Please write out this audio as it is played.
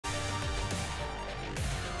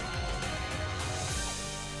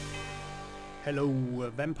Hello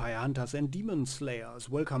vampire hunters and demon slayers,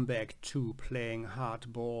 welcome back to Playing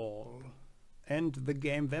Hardball and the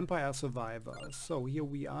game Vampire Survivors. So here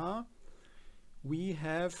we are. We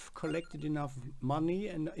have collected enough money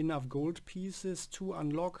and enough gold pieces to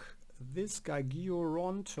unlock this guy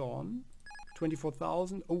Gyorunton.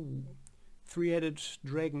 24,000. Oh, three-headed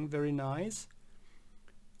dragon, very nice.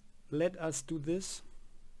 Let us do this.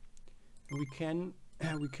 We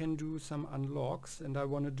can do some unlocks, and I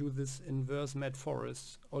want to do this inverse mad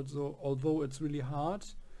forest. Also, although it's really hard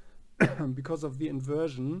because of the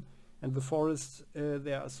inversion and the forest,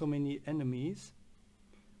 there are so many enemies.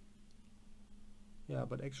 Yeah,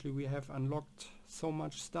 but actually we have unlocked so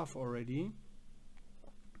much stuff already.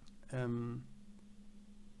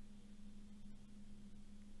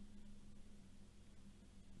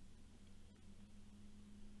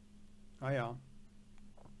 Yeah.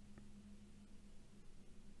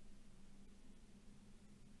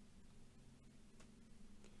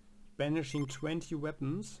 Banishing 20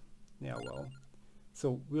 weapons. Yeah, well.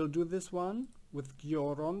 So we'll do this one with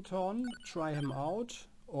Gyorunton. Try him out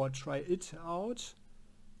or try it out.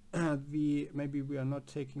 Maybe we are not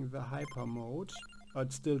taking the hyper mode,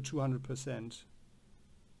 but still 200%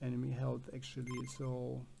 enemy health actually.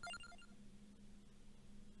 So,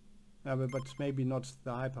 but maybe not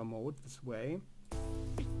the hyper mode this way.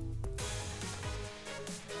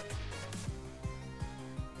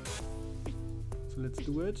 So let's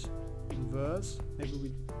do it. Inverse.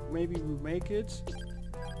 Maybe we make it.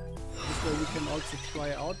 This way we can also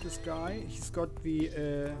try out this guy. He's got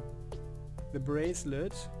the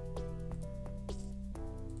bracelet. So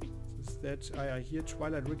is that here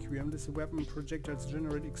Twilight Requiem. This weapon projectiles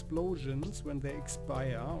generate explosions when they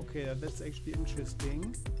expire. Okay, that's actually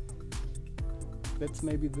interesting. That's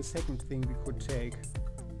maybe the second thing we could take.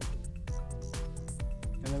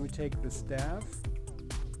 And then we take the staff.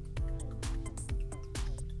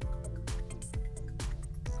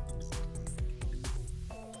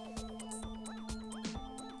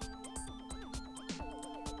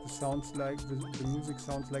 Sounds like the music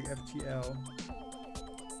sounds like FTL.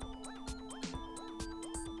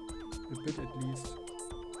 A bit at least.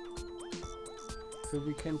 So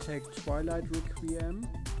we can take Twilight Requiem,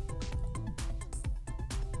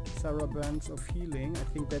 Sarabands of Healing. I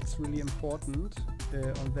think that's really important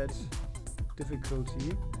on that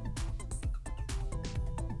difficulty.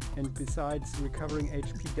 And besides recovering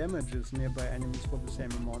HP damages nearby enemies for the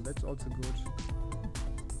same amount, that's also good.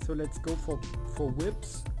 So let's go for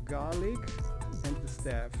whips, garlic and the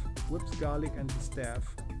staff. Whips, garlic and the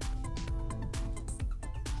staff.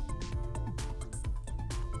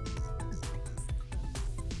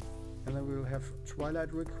 And then we will have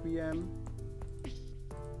Twilight Requiem.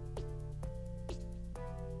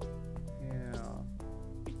 Yeah.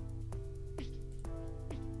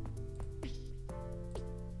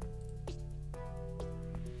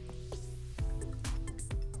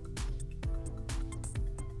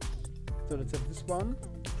 So let's have this one.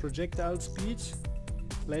 Projectile speed.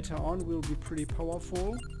 Later on will be pretty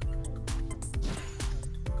powerful.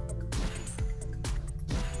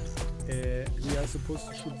 We are supposed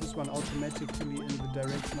to shoot this one automatically in the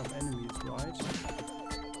direction of enemies, right?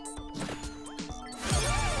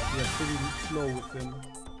 We are pretty slow with them.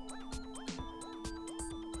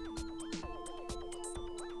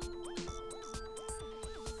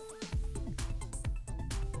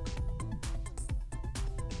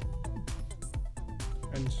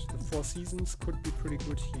 And the 4 seasons could be pretty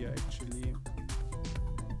good here actually.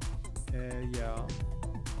 Yeah.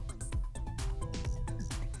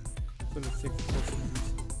 So let's take the 4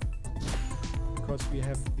 seasons. Because we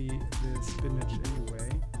have the spinach anyway.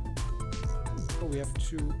 Oh, we have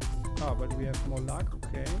 2. But we have more luck,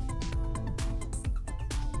 okay.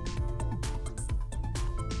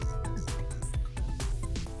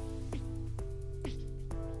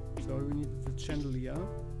 So we need the chandelier.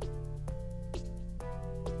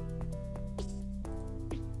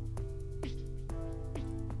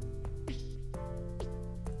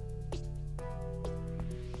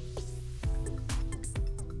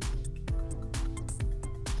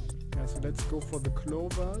 Let's go for the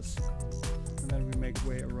clovers, and then we make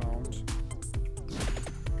way around.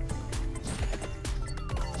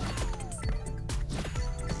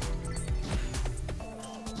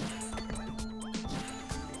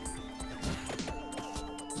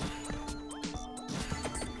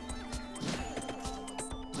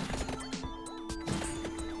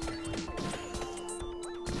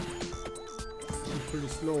 I'm pretty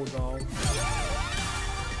slow now.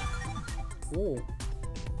 Oh.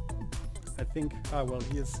 I think, well,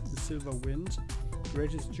 here's the silver wind.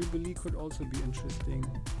 Greatest Jubilee could also be interesting,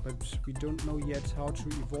 but we don't know yet how to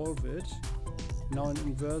evolve it. Now in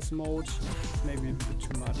inverse mode, it's maybe a bit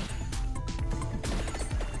too much.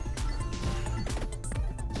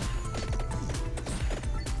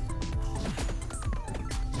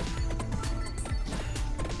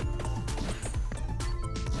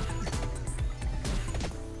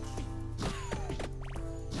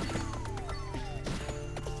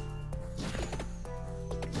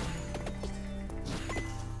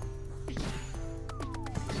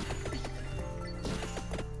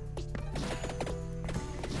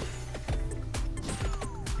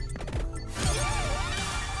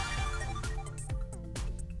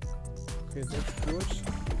 Okay, that's good.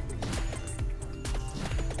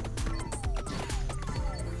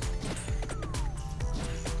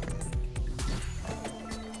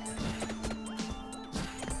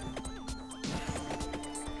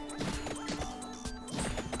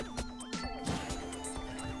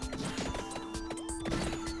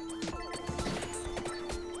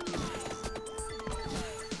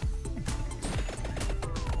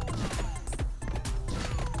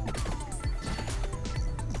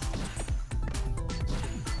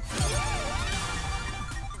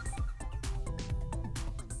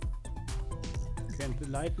 And the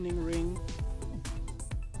lightning ring.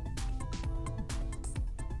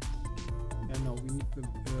 Yeah, no, we need the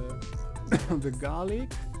the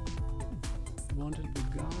garlic. We wanted the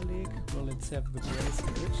garlic. Well, let's have the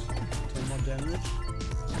bracelet. 10 more damage.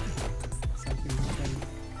 Something we can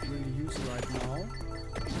really use right now.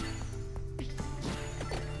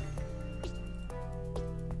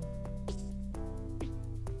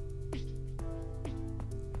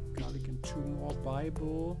 Garlic and 2 more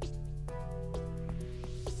Bible.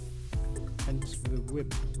 And the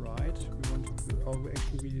whip, right? We want to, oh,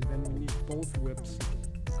 actually then we need both whips.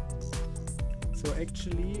 So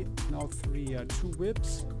actually now 3, 2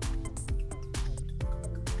 whips.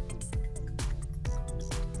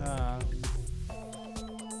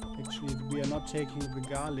 Actually we are not taking the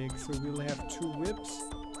garlic, so we'll have 2 whips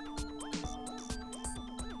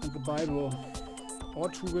and the Bible, or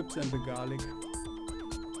 2 whips and the garlic.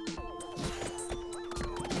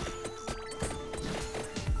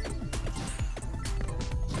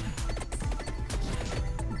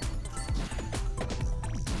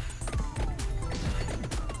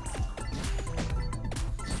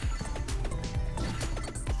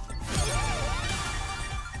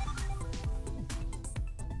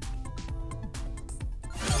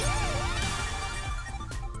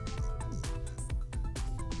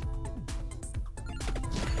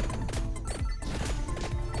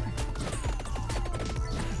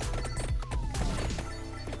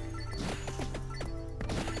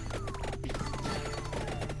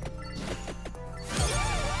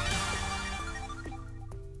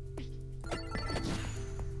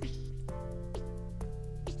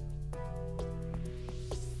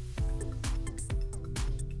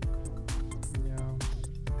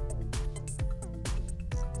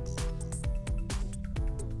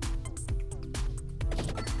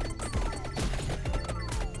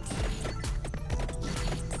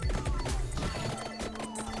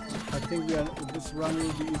 I think this run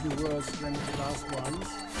will be even worse than the last ones.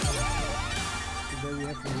 So there we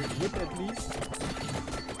have the whip at least.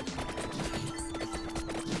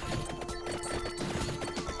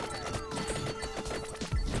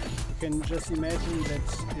 You can just imagine that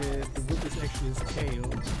the whip is actually his tail.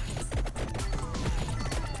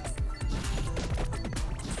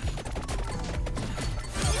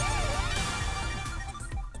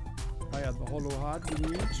 Oh yeah, the hollow heart we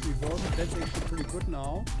need to evolve it. That's actually pretty good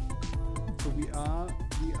now. So we are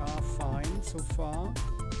fine so far.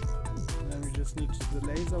 And then we just need the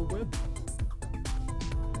laser whip.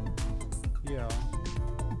 Yeah.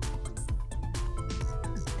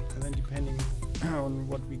 And then depending on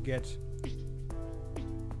what we get.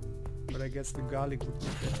 But I guess the garlic would be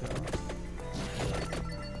better.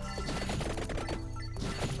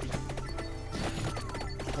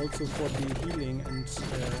 Also for the healing and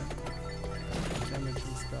damage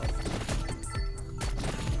and stuff.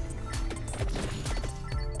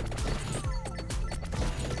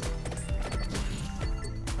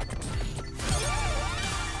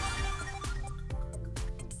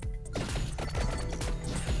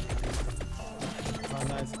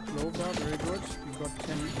 Nice clover, very good. We got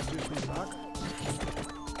 10 additional luck.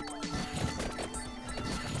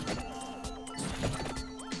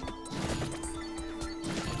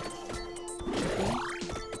 Chicken.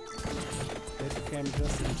 That came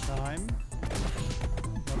just in time.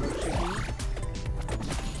 Another chicken.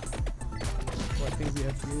 So I think we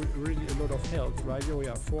have really a lot of health, right? Oh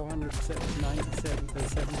yeah, 497,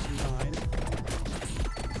 79.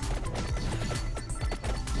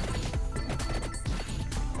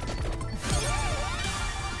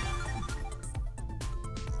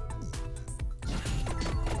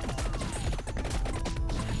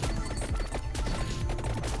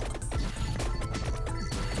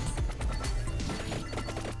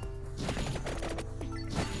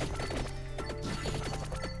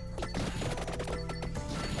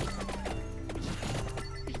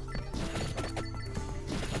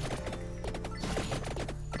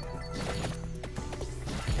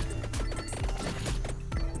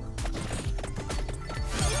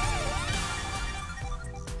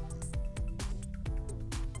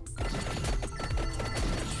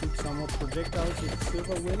 projectiles with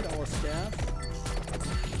silver wind, our staff.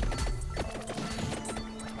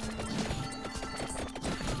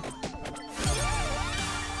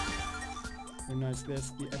 Very nice.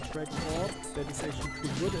 There's the attract orb. That is actually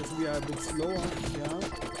pretty good as we are a bit slower. Yeah,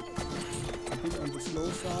 a bit on the slow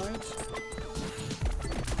side.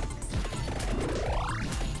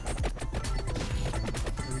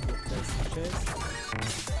 Very good. There's the chest.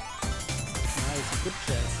 Nice, good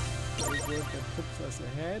chest. Very good. That puts us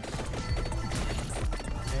ahead.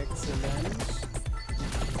 Excellent.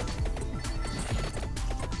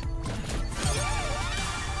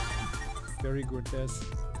 Very good. There's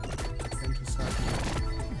into cycle.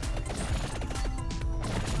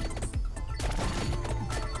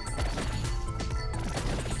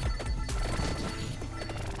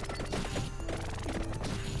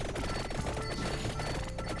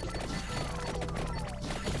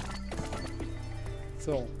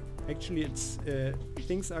 So actually it's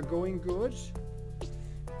things are going good.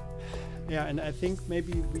 Yeah, and I think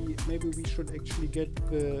maybe we should actually get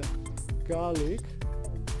the garlic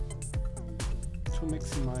to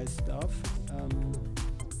maximize stuff.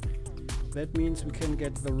 That means we can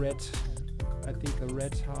get the red, I think the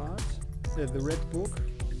red heart, the red book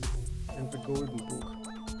and the golden book.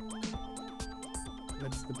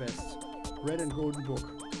 That's the best. Red and golden book.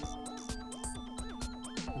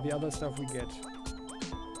 The other stuff we get.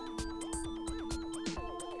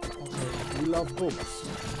 Okay, we love books.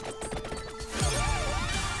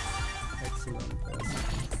 Excellent. There's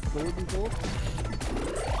golden book.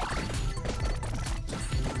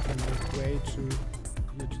 Way to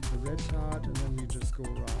hit the red heart and then we just go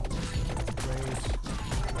around. That's great.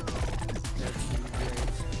 That's really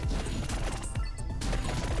great.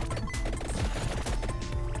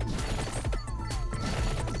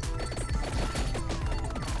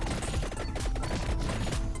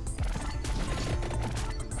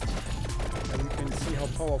 And you can see how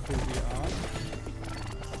powerful we are.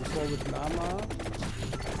 Before with Lama.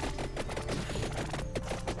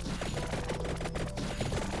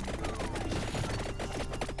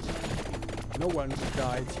 No one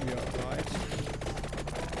died here, right?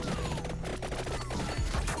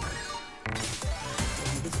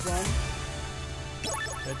 And this one.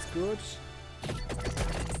 That's good.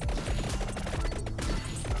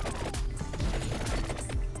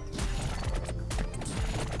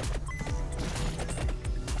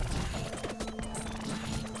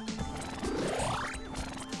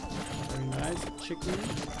 Very nice. Chicken.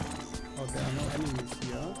 Oh, there are no enemies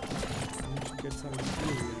here. I need to get some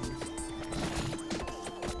experience.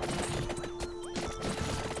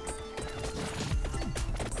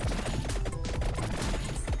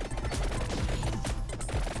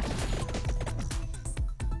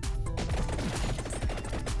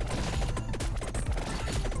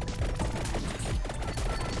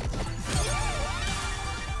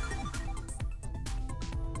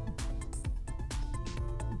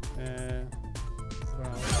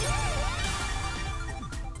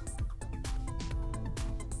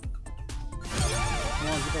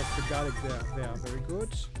 The garlic there, very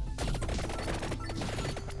good.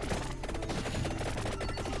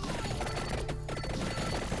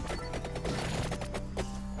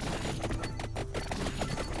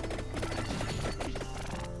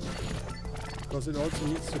 Because it also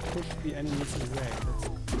needs to push the enemies away.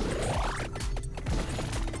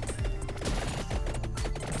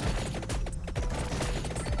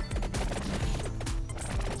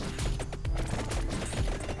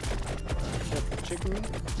 That's the chicken.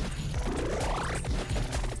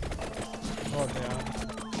 Oh, they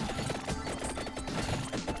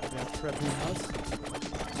are trapping us.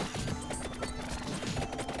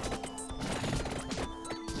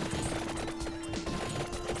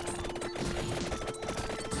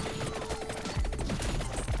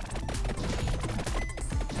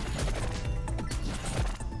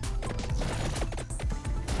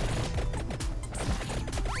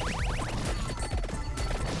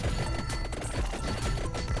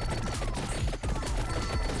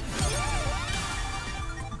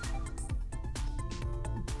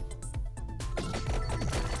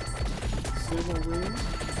 Silver wind,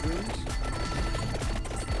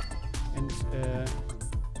 and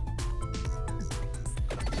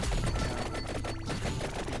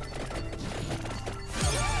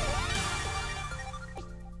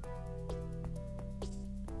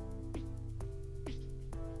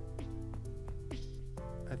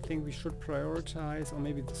I think we should prioritize, or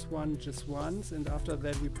maybe this one just once, and after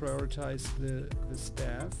that we prioritize the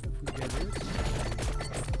staff if we get it.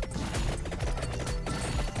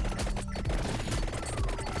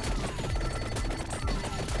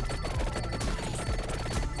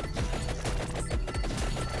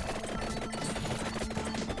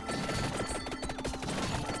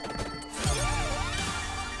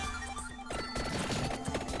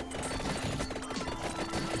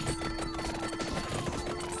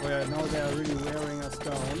 yeah, now they are really wearing us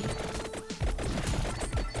down.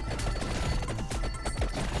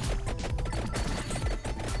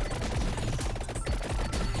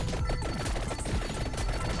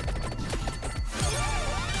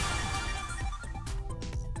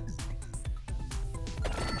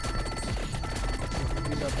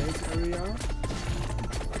 Base area.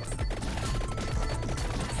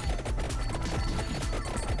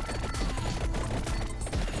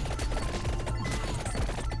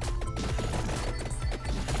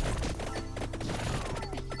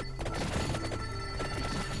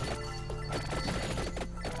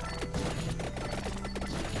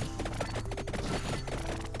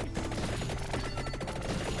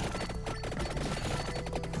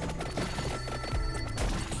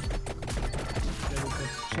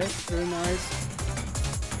 Chest, very nice.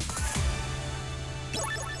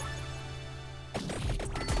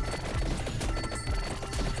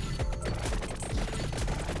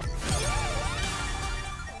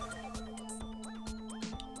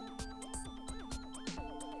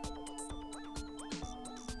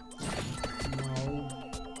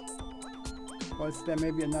 Or is there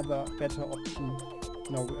maybe another better option?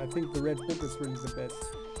 No, I think the red book is really the best.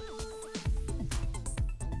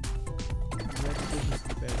 The red book is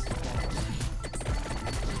the best.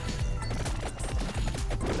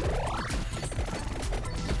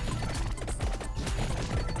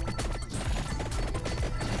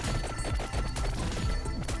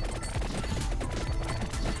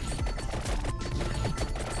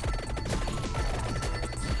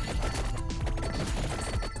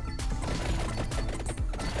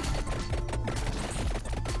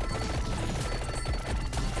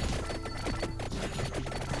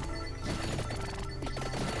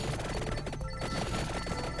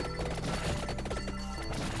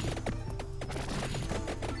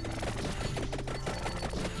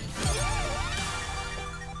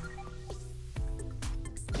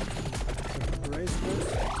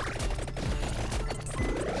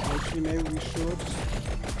 Actually, maybe we should.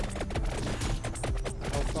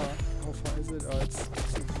 How far is it? Oh, it's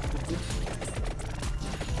a bit.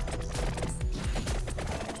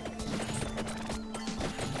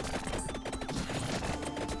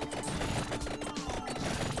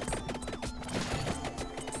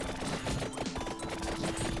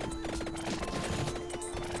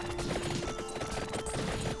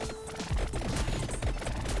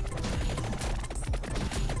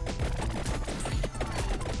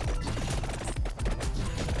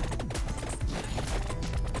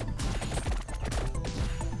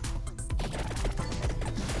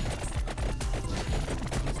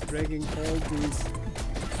 Dragging all these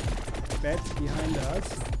bats behind us.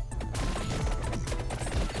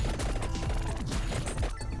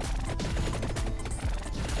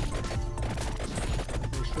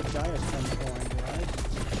 They should die at some point, right?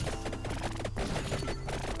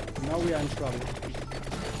 Now we are in trouble.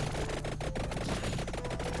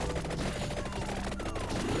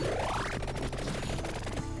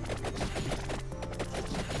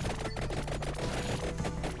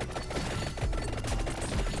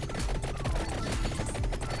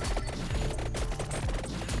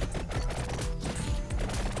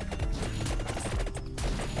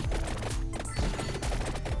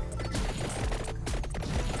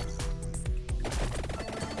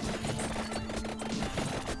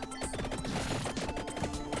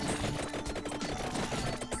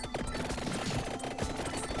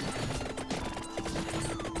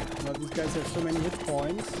 These guys have so many hit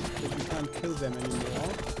points that we can't kill them anymore.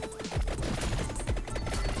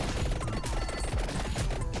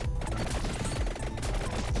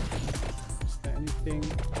 Is there anything?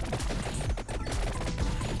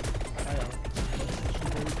 Ah, yeah.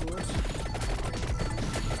 Very good.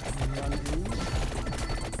 Run in.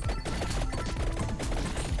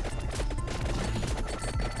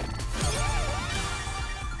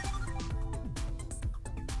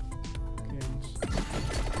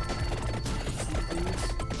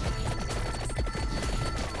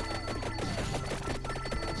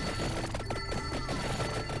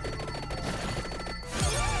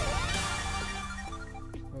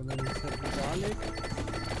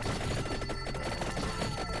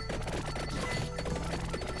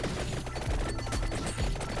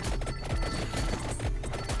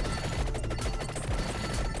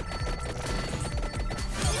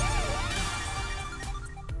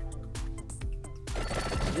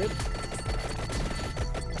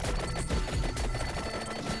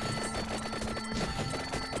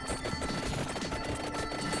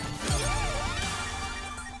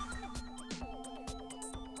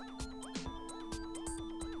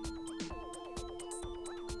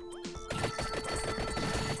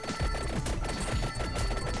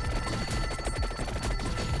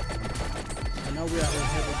 we are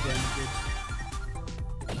ahead again a bit.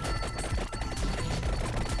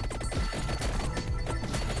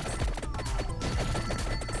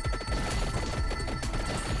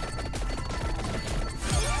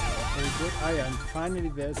 Very good. Ah yeah, and finally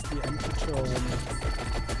there's the empty tome.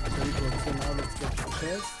 Very good. So now let's get the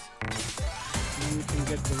chest. And then we can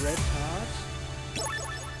get the red heart.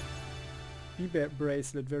 Bee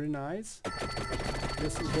bracelet, very nice.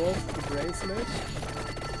 Let's evolve the bracelet.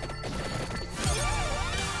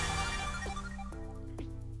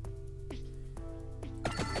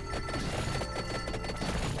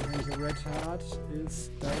 And the red heart is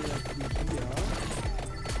directly here.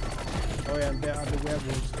 Oh yeah, and there are the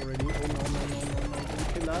werewolves already. Oh no, no, no, no, no, don't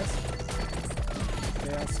kill us.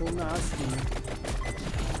 They are so nasty.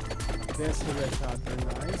 There's the red heart, very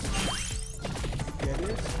nice. Get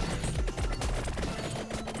it.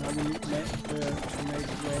 Now we need to make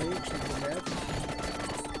way to the left.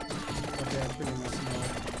 But they are killing us now.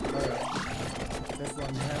 Alright. That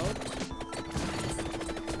one helped.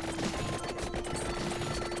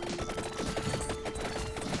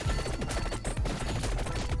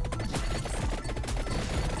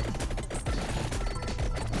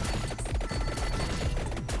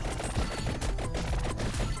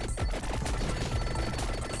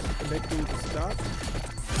 Collecting the stuff.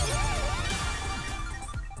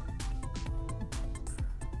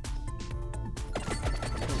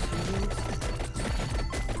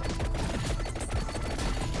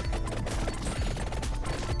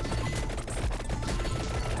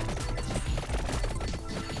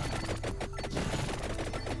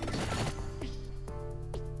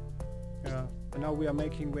 Yeah, and now we are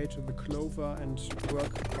making way to the clover and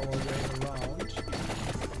work our way around.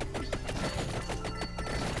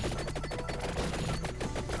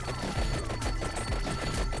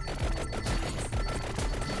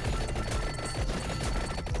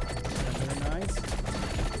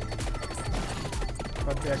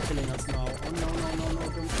 But they are killing us now. Oh no, no, no, no,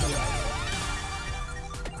 don't kill us.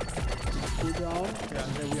 Cool down. Yeah,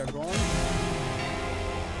 and there we are gone.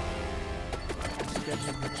 Let's get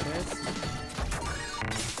to the chest.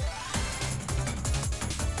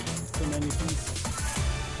 So many beasts.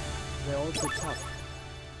 They're also tough.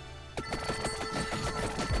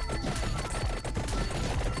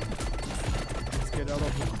 Let's get out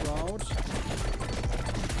of the crowd.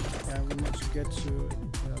 Yeah, we need to get to...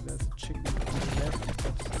 there's a chicken on the left,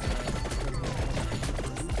 but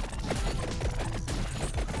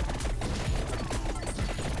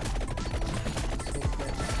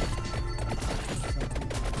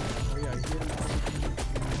oh yeah, here now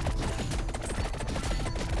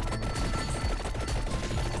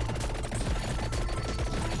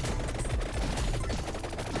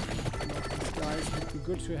these guys would be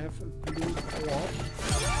good to have a blue orb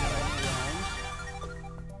lying around.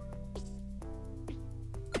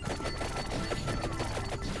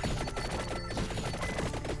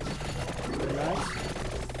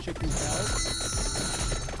 Chicken help.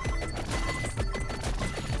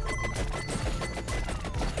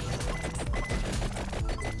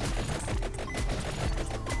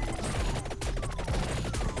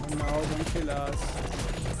 Oh no, don't kill us.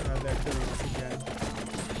 They're killing us again.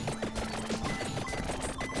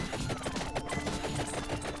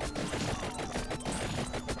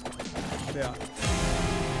 Yeah.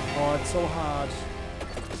 Oh, it's so hard.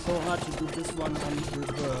 So hard to do this one on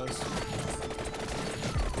reverse.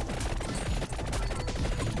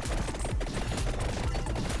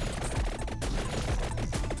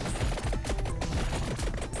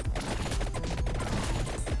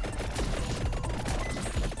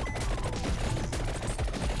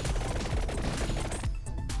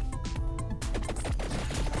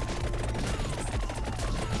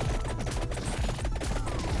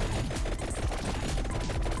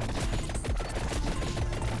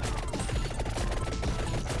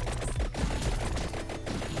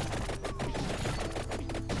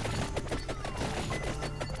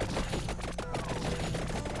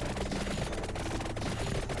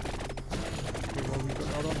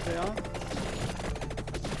 There.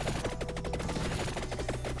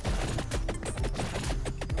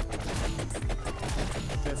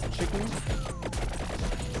 There's a chicken.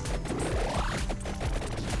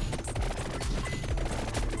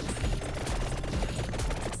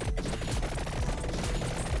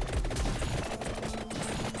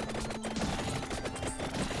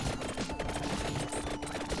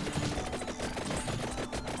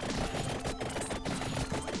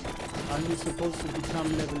 Aren't we supposed to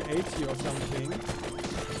become level 80 or something?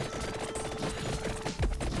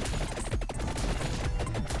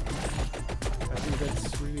 I think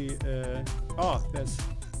that's really... oh, there's...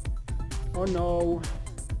 Oh no!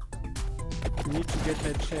 We need to get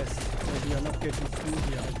that chest. We are not getting through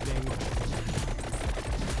here, I think.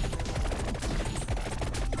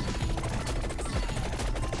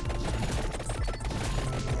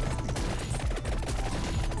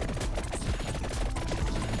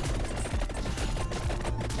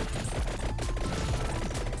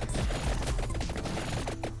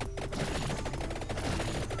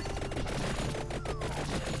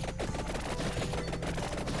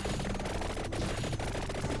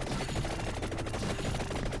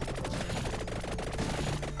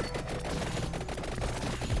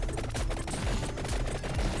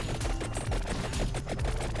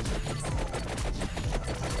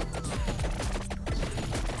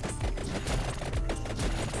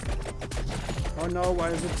 Oh no, why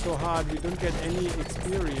is it so hard? We don't get any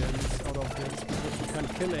experience out of this because we can't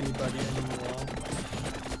kill anybody anymore.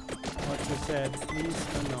 What's so sad? Please,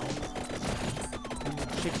 oh no. Maybe a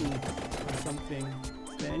chicken or something.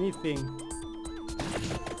 Is there anything?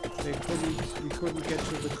 We couldn't get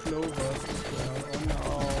to the clovers as well. Oh no,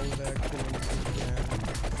 they're killing us again.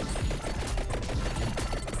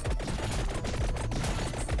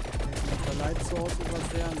 There's another light source over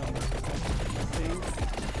there. No, nothing.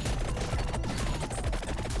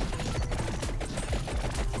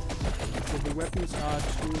 The weapons are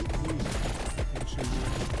too weak, actually.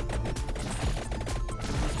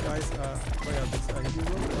 These guys are... Oh yeah, these are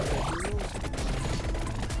heroes. Are they heroes?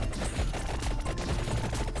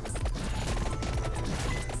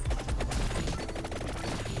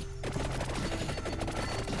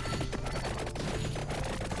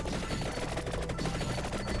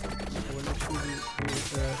 We'll actually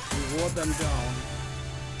reward them down.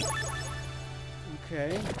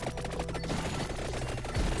 Okay.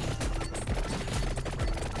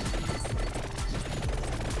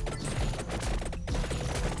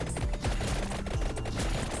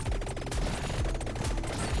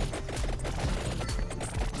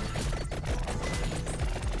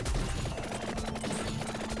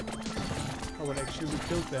 Oh, well, actually we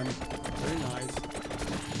killed them. Very nice.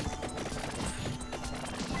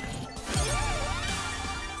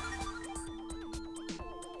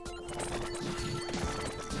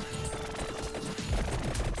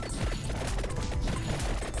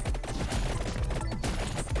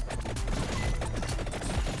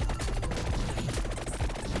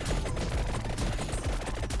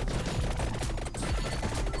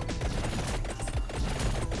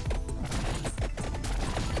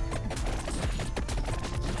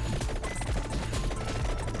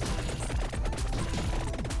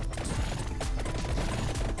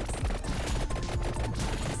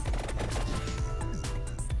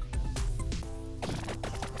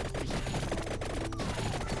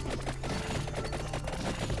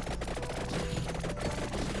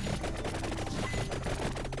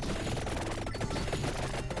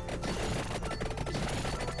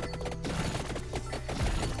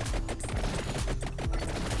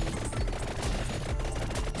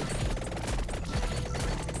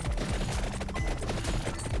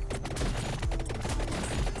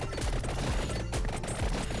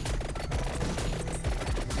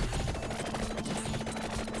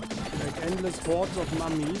 Endless hordes of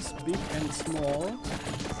mummies, big and small.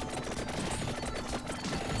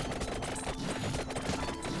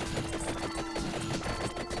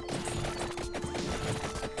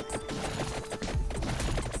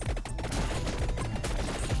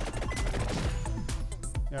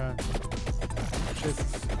 Yeah, the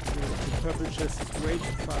purple chest is way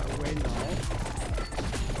too far away now.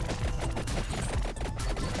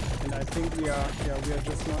 And I think we are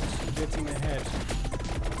just not getting ahead.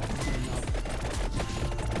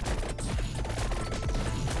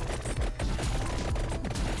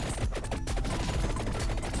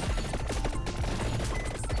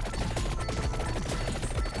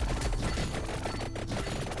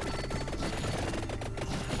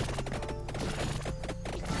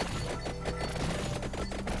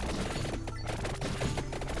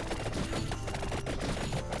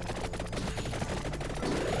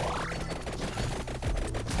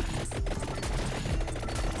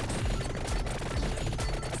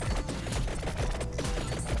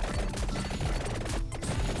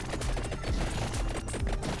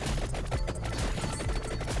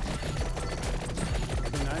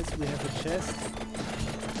 We have a chest.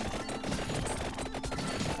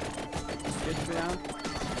 Get there.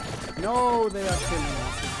 No, they are killing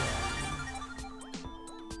us again.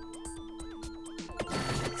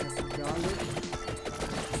 Let's have the garlic.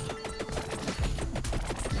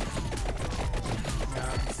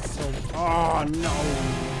 Yeah, this is so... Oh, no!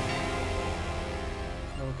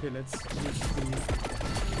 Okay, let's use this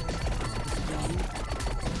gun.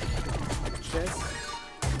 Chest.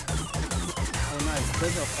 nice.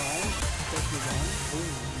 Treasure found. Special one. Oh,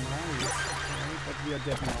 nice. Okay, but we are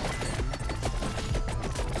dead now.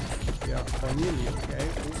 Yeah, or nearly okay.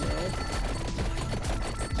 Oh well.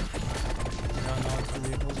 Yeah, now it's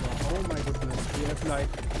really over. Oh my goodness. We have like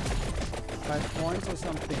 5 points or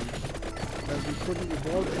something. We couldn't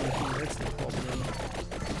evolve anything. That's the problem.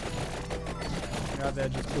 Yeah, they're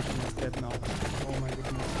just pushing us dead now. Oh my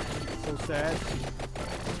goodness. So sad.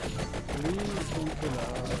 Please don't kill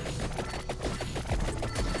us.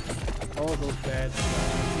 Oh, those bad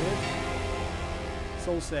guys.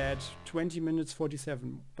 So sad. 20 minutes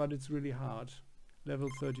 47. But it's really hard. Level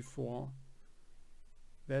 34.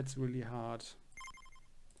 That's really hard.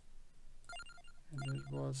 And it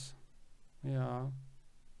was... yeah.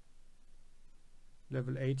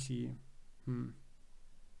 Level 80.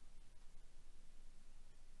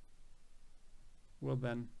 Well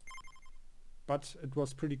then. But it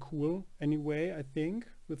was pretty cool anyway, I think,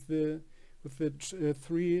 with the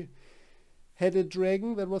 3-headed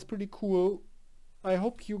dragon. That was pretty cool. I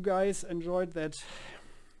hope you guys enjoyed that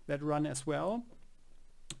run as well.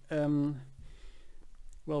 Well,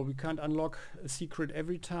 we can't unlock a secret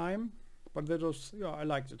every time, but that was, yeah, I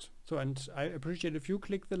liked it. So, and I appreciate if you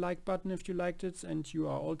click the like button if you liked it, and you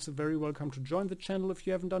are also very welcome to join the channel if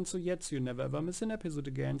you haven't done so yet, so you never ever miss an episode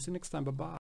again. See you next time. Bye bye.